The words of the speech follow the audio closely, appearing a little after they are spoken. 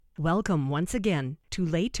Welcome once again to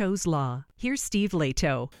Lehto's Law. Here's Steve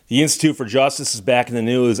Lehto. The Institute for Justice is back in the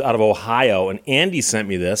news out of Ohio, and Andy sent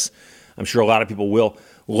me this. I'm sure a lot of people will.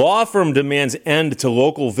 Law firm demands end to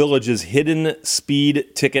local village's hidden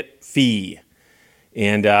speed ticket fee.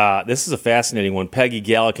 And this is a fascinating one. Peggy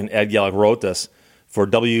Gallick and Ed Gallick wrote this for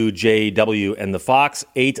WJW and the Fox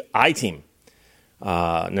 8 I-Team.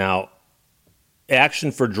 Now,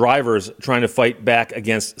 action for drivers trying to fight back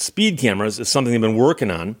against speed cameras is something they've been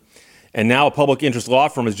working on. And now a public interest law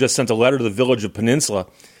firm has just sent a letter to the village of Peninsula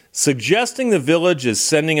suggesting the village is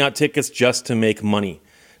sending out tickets just to make money.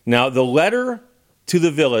 Now, the letter to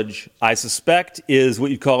the village, I suspect, is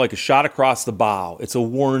what you'd call like a shot across the bow. It's a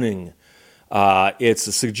warning. It's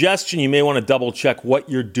a suggestion. You may want to double check what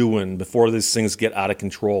you're doing before these things get out of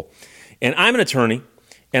control. And I'm an attorney,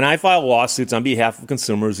 and I file lawsuits on behalf of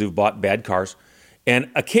consumers who've bought bad cars.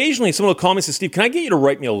 And occasionally someone will call me and say, Steve, can I get you to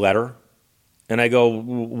write me a letter? And I go,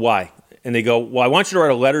 why? And they go, well, I want you to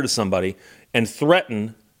write a letter to somebody and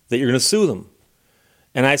threaten that you're going to sue them.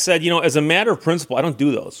 And I said, as a matter of principle, I don't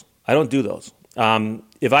do those.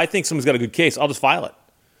 If I think someone's got a good case, I'll just file it.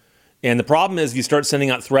 And the problem is if you start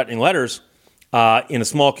sending out threatening letters in a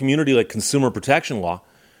small community like consumer protection law,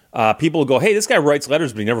 people will go, hey, this guy writes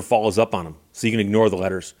letters, but he never follows up on them. So you can ignore the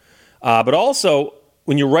letters. But also,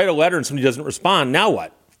 when you write a letter and somebody doesn't respond, now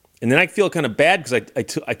what? And then I feel kind of bad because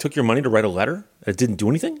I took your money to write a letter. It didn't do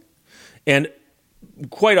anything. And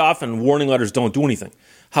quite often, warning letters don't do anything.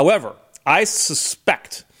 However, I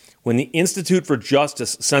suspect when the Institute for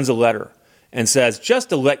Justice sends a letter and says, just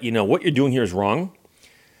to let you know, what you're doing here is wrong,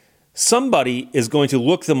 somebody is going to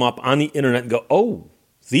look them up on the internet and go, oh,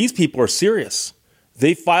 these people are serious.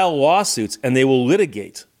 They file lawsuits and they will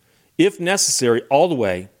litigate, if necessary, all the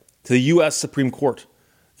way to the U.S. Supreme Court.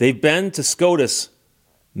 They've been to SCOTUS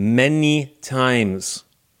many times.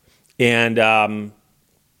 And,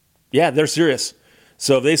 they're serious.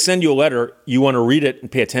 So if they send you a letter, you want to read it and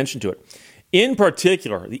pay attention to it. In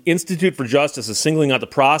particular, the Institute for Justice is singling out the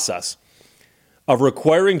process of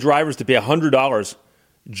requiring drivers to pay $100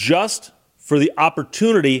 just for the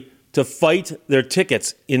opportunity to fight their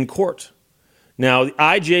tickets in court. Now, the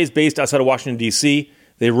IJ is based outside of Washington, D.C.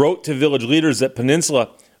 They wrote to village leaders that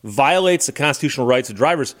Peninsula violates the constitutional rights of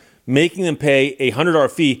drivers, making them pay a $100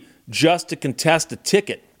 fee just to contest a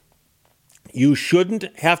ticket. You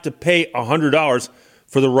shouldn't have to pay $100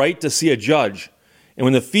 for the right to see a judge. And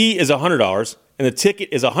when the fee is $100 and the ticket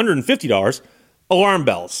is $150, alarm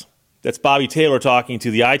bells. That's Bobby Taylor talking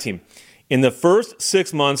to the I-Team. In the first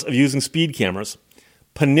 6 months of using speed cameras,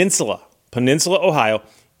 Peninsula, Ohio,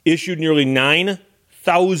 issued nearly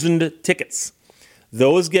 9,000 tickets.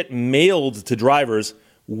 Those get mailed to drivers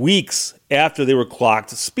weeks after they were clocked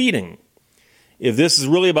speeding. If this is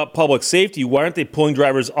really about public safety, why aren't they pulling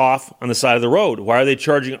drivers off on the side of the road? Why are they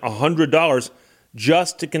charging $100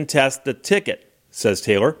 just to contest the ticket, says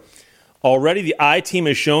Taylor. Already the I-Team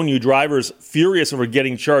has shown you drivers furious over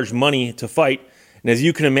getting charged money to fight. And as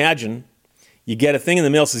you can imagine, you get a thing in the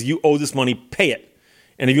mail that says you owe this money, pay it.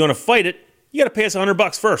 And if you want to fight it, you got to pay us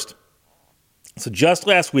 $100 first. So just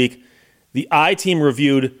last week, the I-Team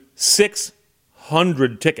reviewed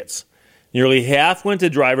 600 tickets. Nearly half went to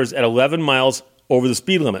drivers at 11 miles over the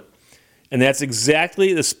speed limit. And that's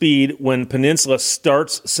exactly the speed when Peninsula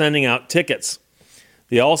starts sending out tickets.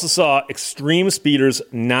 They also saw extreme speeders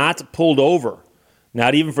not pulled over,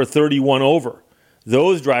 not even for 31 over.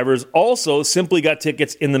 Those drivers also simply got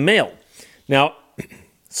tickets in the mail. Now,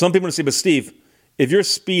 some people are going to say, but Steve, if you're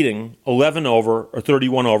speeding 11 over or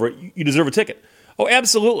 31 over, you deserve a ticket. Oh,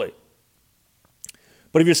 absolutely.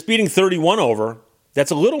 But if you're speeding 31 over,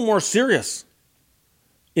 that's a little more serious.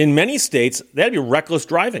 In many states, that'd be reckless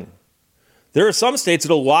driving. There are some states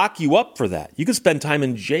that'll lock you up for that. You could spend time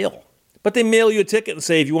in jail. But they mail you a ticket and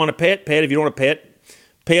say, if you want to pay it, pay it. If you don't want to pay it,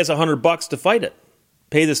 pay us $100 to fight it.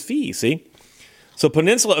 Pay this fee, see? So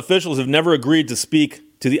Peninsula officials have never agreed to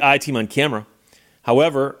speak to the I-Team on camera.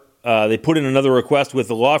 However, they put in another request with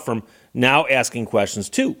the law firm now asking questions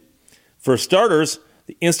too. For starters,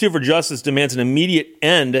 the Institute for Justice demands an immediate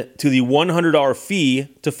end to the $100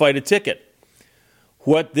 fee to fight a ticket.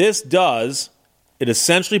 What this does, it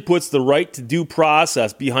essentially puts the right to due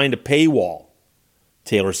process behind a paywall,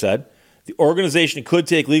 Taylor said. The organization could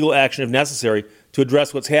take legal action if necessary to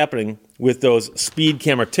address what's happening with those speed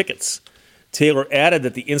camera tickets. Taylor added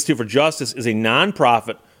that the Institute for Justice is a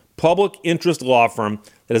nonprofit, public interest law firm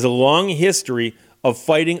that has a long history of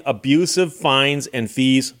fighting abusive fines and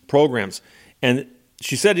fees programs. And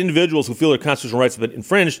she said individuals who feel their constitutional rights have been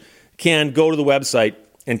infringed can go to the website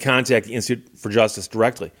and contact the Institute for Justice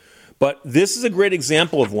directly. But this is a great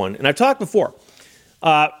example of one. And I've talked before.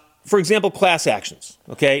 For example, class actions.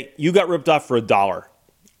 Okay, you got ripped off for $1.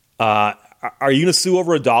 Are you going to sue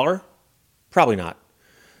over $1? Probably not.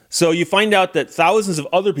 So you find out that thousands of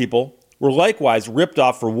other people were likewise ripped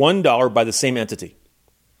off for $1 by the same entity.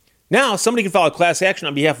 Now, somebody can file a class action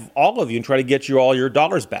on behalf of all of you and try to get you all your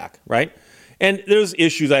dollars back, right? And there's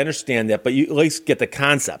issues, I understand that, but you at least get the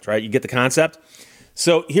concept, right? You get the concept?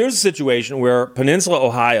 So here's a situation where Peninsula,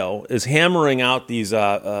 Ohio is hammering out these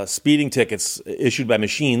speeding tickets issued by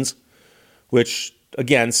machines, which,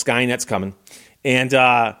 again, Skynet's coming. And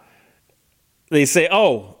they say,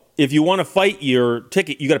 oh, if you want to fight your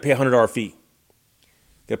ticket, you got to pay a $100 fee.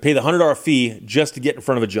 You got to pay the $100 fee just to get in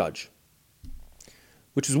front of a judge.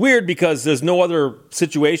 Which is weird because there's no other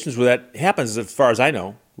situations where that happens as far as I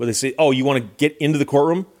know, where they say, oh, you want to get into the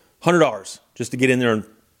courtroom? $100 just to get in there and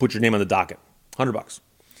put your name on the docket. $100.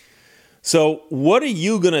 So what are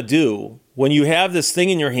you going to do when you have this thing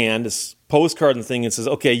in your hand, this postcard and thing, and says,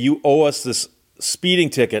 okay, you owe us this speeding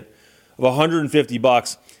ticket of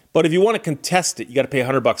 $150, but if you want to contest it, you got to pay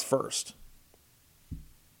 $100 first.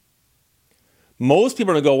 Most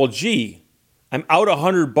people are going to go, well, gee, I'm out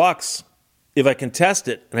 $100 if I contest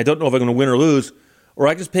it, and I don't know if I'm going to win or lose, or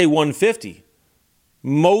I just pay $150.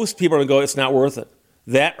 Most people are going to go, it's not worth it.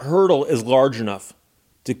 That hurdle is large enough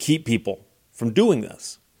to keep people from doing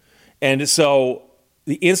this. And so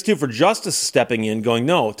the Institute for Justice is stepping in, going,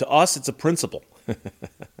 no, to us, it's a principle.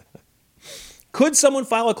 Could someone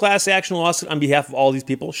file a class action lawsuit on behalf of all these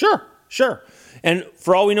people? Sure. And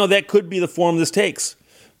for all we know, that could be the form this takes.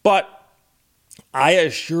 But I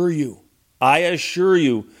assure you,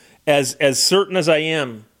 as certain as I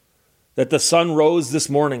am that the sun rose this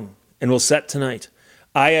morning and will set tonight,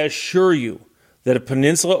 I assure you that if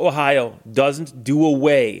Peninsula, Ohio doesn't do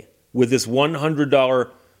away with this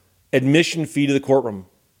 $100 admission fee to the courtroom,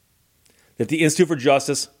 that the Institute for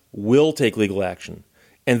Justice will take legal action,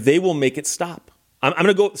 and they will make it stop. I'm going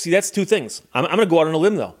to go, see, that's two things. I'm going to go out on a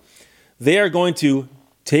limb, though. They are going to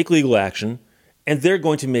take legal action, and they're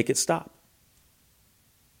going to make it stop.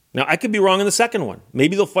 Now, I could be wrong in the second one.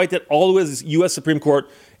 Maybe they'll fight that all the way to the U.S. Supreme Court,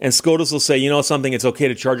 and SCOTUS will say, you know something, it's okay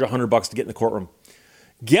to charge $100 to get in the courtroom.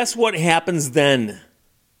 Guess what happens then?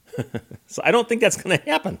 So I don't think that's going to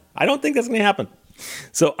happen.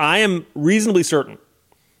 So I am reasonably certain,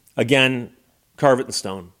 again, carve it in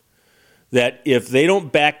stone, that if they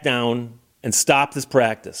don't back down and stop this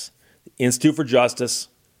practice, the Institute for Justice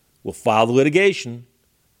will file the litigation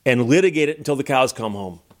and litigate it until the cows come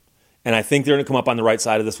home. And I think they're going to come up on the right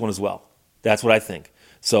side of this one as well. That's what I think.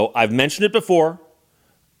 So I've mentioned it before.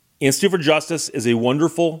 Institute for Justice is a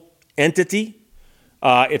wonderful entity.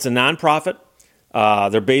 It's a nonprofit.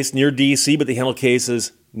 They're based near D.C., but they handle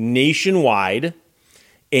cases nationwide.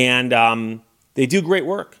 And they do great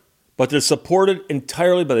work. But they're supported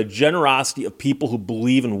entirely by the generosity of people who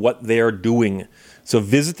believe in what they're doing. So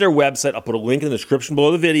visit their website. I'll put a link in the description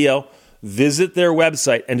below the video. Visit their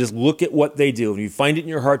website and just look at what they do. If you find it in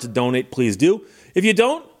your heart to donate, please do. If you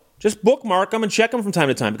don't, just bookmark them and check them from time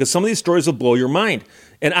to time because some of these stories will blow your mind.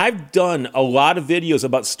 And I've done a lot of videos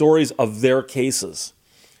about stories of their cases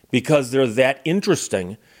because they're that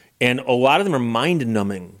interesting, and a lot of them are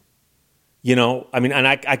mind-numbing. You know, I mean, and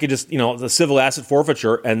I could just, the civil asset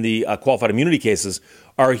forfeiture and the qualified immunity cases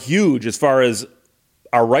are huge as far as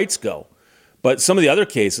our rights go. But some of the other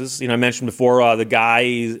cases, I mentioned before the guy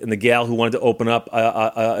and the gal who wanted to open up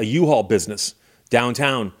a U-Haul business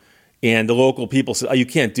downtown, and the local people said, oh, you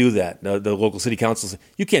can't do that. The local city council said,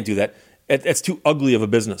 you can't do that. It's too ugly of a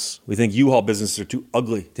business. We think U-Haul businesses are too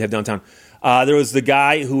ugly to have downtown. There was the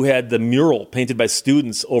guy who had the mural painted by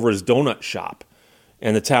students over his donut shop,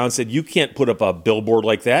 and the town said, you can't put up a billboard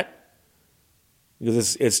like that.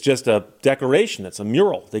 Because it's just a decoration. It's a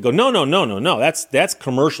mural. They go, no. That's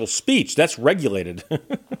commercial speech. That's regulated.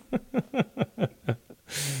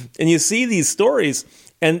 And you see these stories,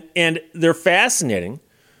 and they're fascinating.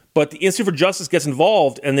 But the Institute for Justice gets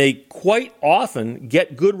involved, and they quite often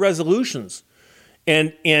get good resolutions.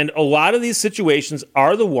 And a lot of these situations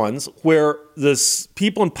are the ones where the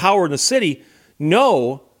people in power in the city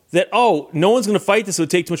know that, no one's going to fight this. It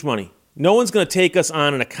would take too much money. No one's going to take us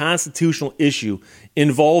on a constitutional issue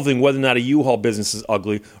involving whether or not a U-Haul business is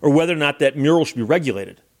ugly or whether or not that mural should be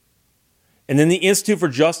regulated. And then the Institute for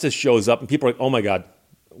Justice shows up, and people are like, oh my God,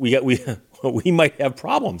 we might have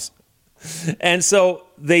problems. And so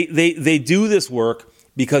they do this work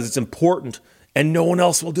because it's important, and no one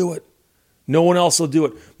else will do it.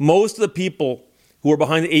 Most of the people who are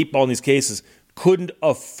behind the eight ball in these cases couldn't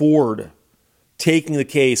afford taking the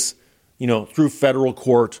case, through federal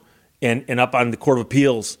court and up on the Court of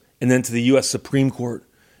Appeals and then to the U.S. Supreme Court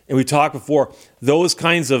And we talked before, those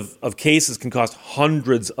kinds of cases can cost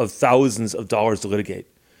hundreds of thousands of dollars to litigate.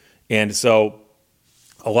 And so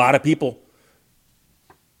a lot of people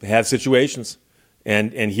have situations.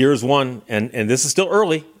 And here's one, and this is still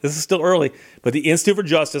early. But the Institute for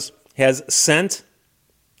Justice has sent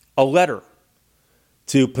a letter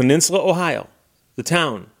to Peninsula, Ohio, the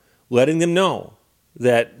town, letting them know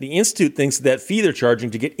that the Institute thinks that fee they're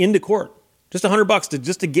charging to get into court, just $100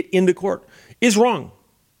 just to get into court, is wrong.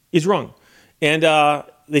 And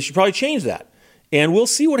they should probably change that. And we'll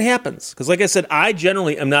see what happens. Because like I said, I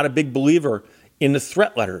generally am not a big believer in the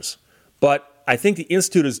threat letters. But I think the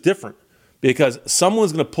Institute is different because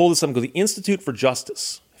someone's going to pull this up and go, the Institute for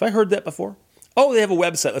Justice. Have I heard that before? Oh, they have a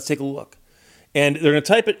website. Let's take a look. And they're going to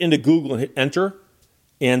type it into Google and hit enter.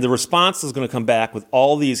 And the response is going to come back with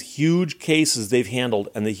all these huge cases they've handled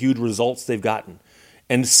and the huge results they've gotten.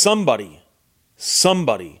 And somebody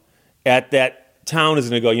at that town is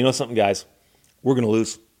going to go, you know something, guys? We're going to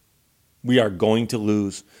lose. We are going to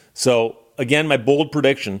lose. So, again, my bold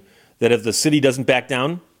prediction that if the city doesn't back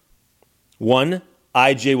down, 1,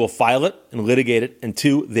 IJ will file it and litigate it, and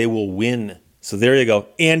 2, they will win. So there you go.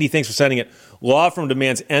 Andy, thanks for sending it. Law firm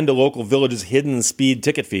demands end to local villages' hidden speed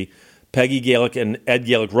ticket fee. Peggy Galick and Ed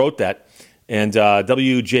Galick wrote that, and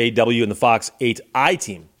WJW and the Fox 8i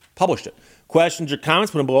team published it. Questions or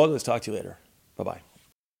comments, put them below. Let's talk to you later. Bye-bye.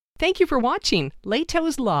 Thank you for watching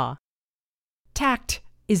Lehto's Law. Tact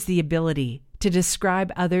is the ability to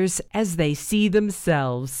describe others as they see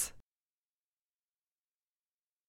themselves.